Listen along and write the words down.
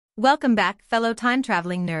Welcome back, fellow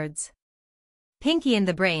time-traveling nerds. Pinky and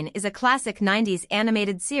the Brain is a classic 90s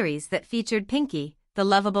animated series that featured Pinky, the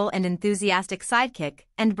lovable and enthusiastic sidekick,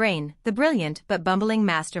 and Brain, the brilliant but bumbling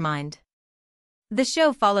mastermind. The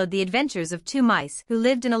show followed the adventures of two mice who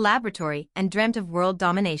lived in a laboratory and dreamt of world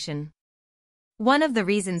domination. One of the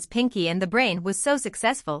reasons Pinky and the Brain was so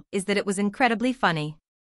successful is that it was incredibly funny.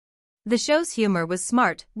 The show's humor was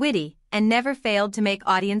smart, witty, and never failed to make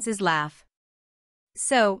audiences laugh.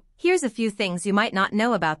 So, here's a few things you might not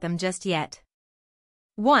know about them just yet.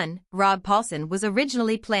 1. Rob Paulsen was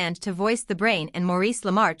originally planned to voice the Brain and Maurice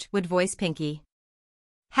LaMarche would voice Pinky.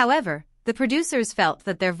 However, the producers felt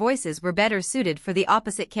that their voices were better suited for the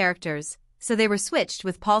opposite characters, so they were switched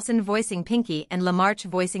with Paulsen voicing Pinky and LaMarche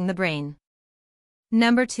voicing the Brain.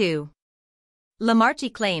 Number 2.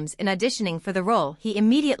 LaMarche claims in auditioning for the role he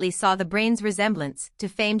immediately saw the Brain's resemblance to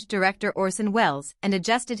famed director Orson Welles and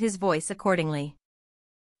adjusted his voice accordingly.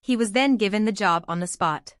 He was then given the job on the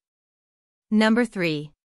spot. Number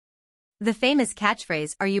 3. The famous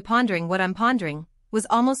catchphrase, "Are you pondering what I'm pondering?" was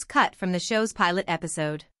almost cut from the show's pilot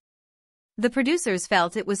episode. The producers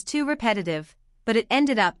felt it was too repetitive, but it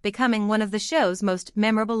ended up becoming one of the show's most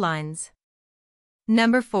memorable lines.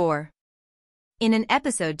 Number 4. In an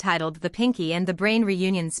episode titled The Pinky and the Brain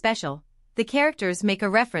Reunion Special, the characters make a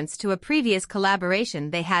reference to a previous collaboration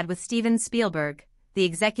they had with Steven Spielberg, the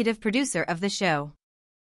executive producer of the show.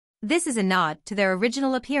 This is a nod to their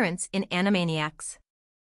original appearance in Animaniacs.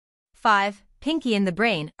 5. Pinky and the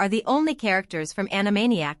Brain are the only characters from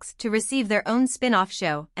Animaniacs to receive their own spin-off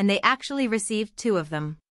show, and they actually received 2 of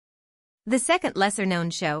them. The second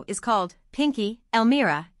lesser-known show is called Pinky,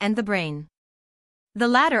 Elmira, and the Brain. The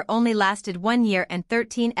latter only lasted 1 year and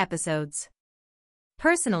 13 episodes.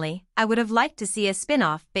 Personally, I would have liked to see a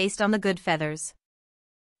spin-off based on the Goodfeathers.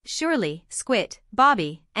 Surely, Squit,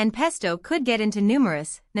 Bobby, and Pesto could get into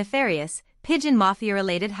numerous, nefarious, pigeon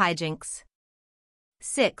mafia-related hijinks.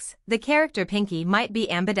 6. The character Pinky might be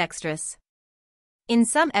ambidextrous. In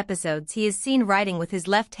some episodes he is seen writing with his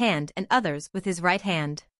left hand and others with his right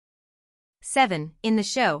hand. 7. In the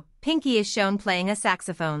show, Pinky is shown playing a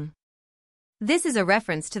saxophone. This is a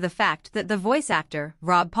reference to the fact that the voice actor,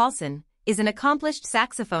 Rob Paulsen, is an accomplished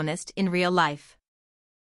saxophonist in real life.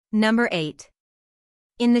 Number 8.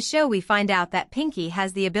 In the show we find out that Pinky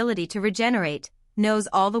has the ability to regenerate, knows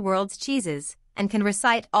all the world's cheeses, and can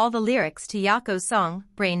recite all the lyrics to Yako's song,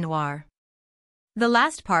 Brain Noir. The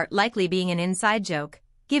last part likely being an inside joke,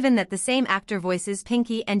 given that the same actor voices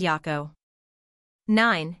Pinky and Yako.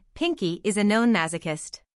 9. Pinky is a known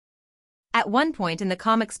masochist. At one point in the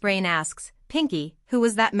comics, Brain asks, "Pinky, who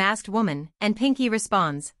was that masked woman?" and Pinky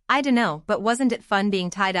responds, "I dunno, but wasn't it fun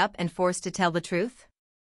being tied up and forced to tell the truth?"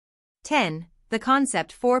 10. The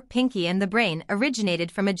concept for Pinky and the Brain originated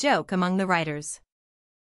from a joke among the writers.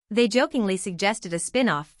 They jokingly suggested a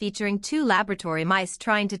spin-off featuring 2 laboratory mice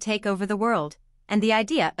trying to take over the world, and the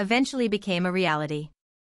idea eventually became a reality.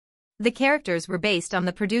 The characters were based on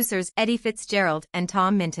the producers Eddie Fitzgerald and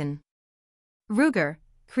Tom Minton. Ruger,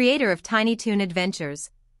 creator of Tiny Toon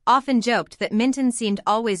Adventures, often joked that Minton seemed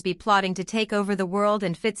always be plotting to take over the world,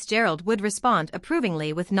 and Fitzgerald would respond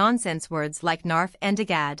approvingly with nonsense words like "narf" and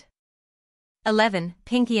 "agad." 11.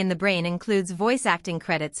 Pinky and the Brain includes voice acting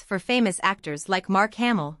credits for famous actors like Mark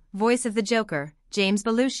Hamill, voice of the Joker, James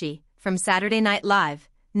Belushi, from Saturday Night Live,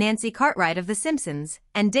 Nancy Cartwright of The Simpsons,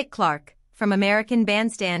 and Dick Clark, from American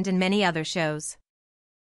Bandstand and many other shows.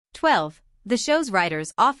 12. The show's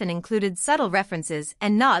writers often included subtle references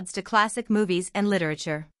and nods to classic movies and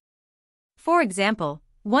literature. For example,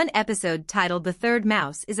 one episode titled The Third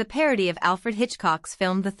Mouse is a parody of Alfred Hitchcock's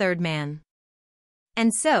film The Third Man.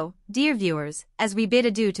 And so, dear viewers, as we bid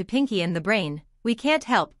adieu to Pinky and the Brain, we can't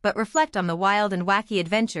help but reflect on the wild and wacky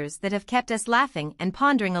adventures that have kept us laughing and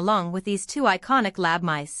pondering along with these 2 iconic lab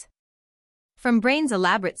mice. From Brain's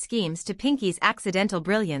elaborate schemes to Pinky's accidental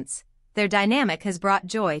brilliance, their dynamic has brought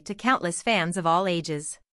joy to countless fans of all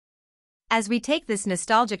ages. As we take this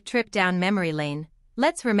nostalgic trip down memory lane,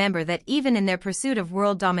 let's remember that even in their pursuit of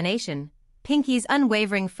world domination, Pinky's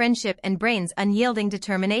unwavering friendship and Brain's unyielding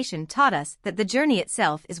determination taught us that the journey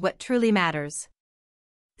itself is what truly matters.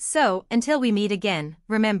 So, until we meet again,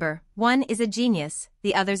 remember, one is a genius,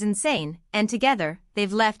 the other's insane, and together,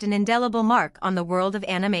 they've left an indelible mark on the world of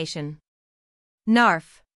animation.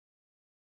 Narf.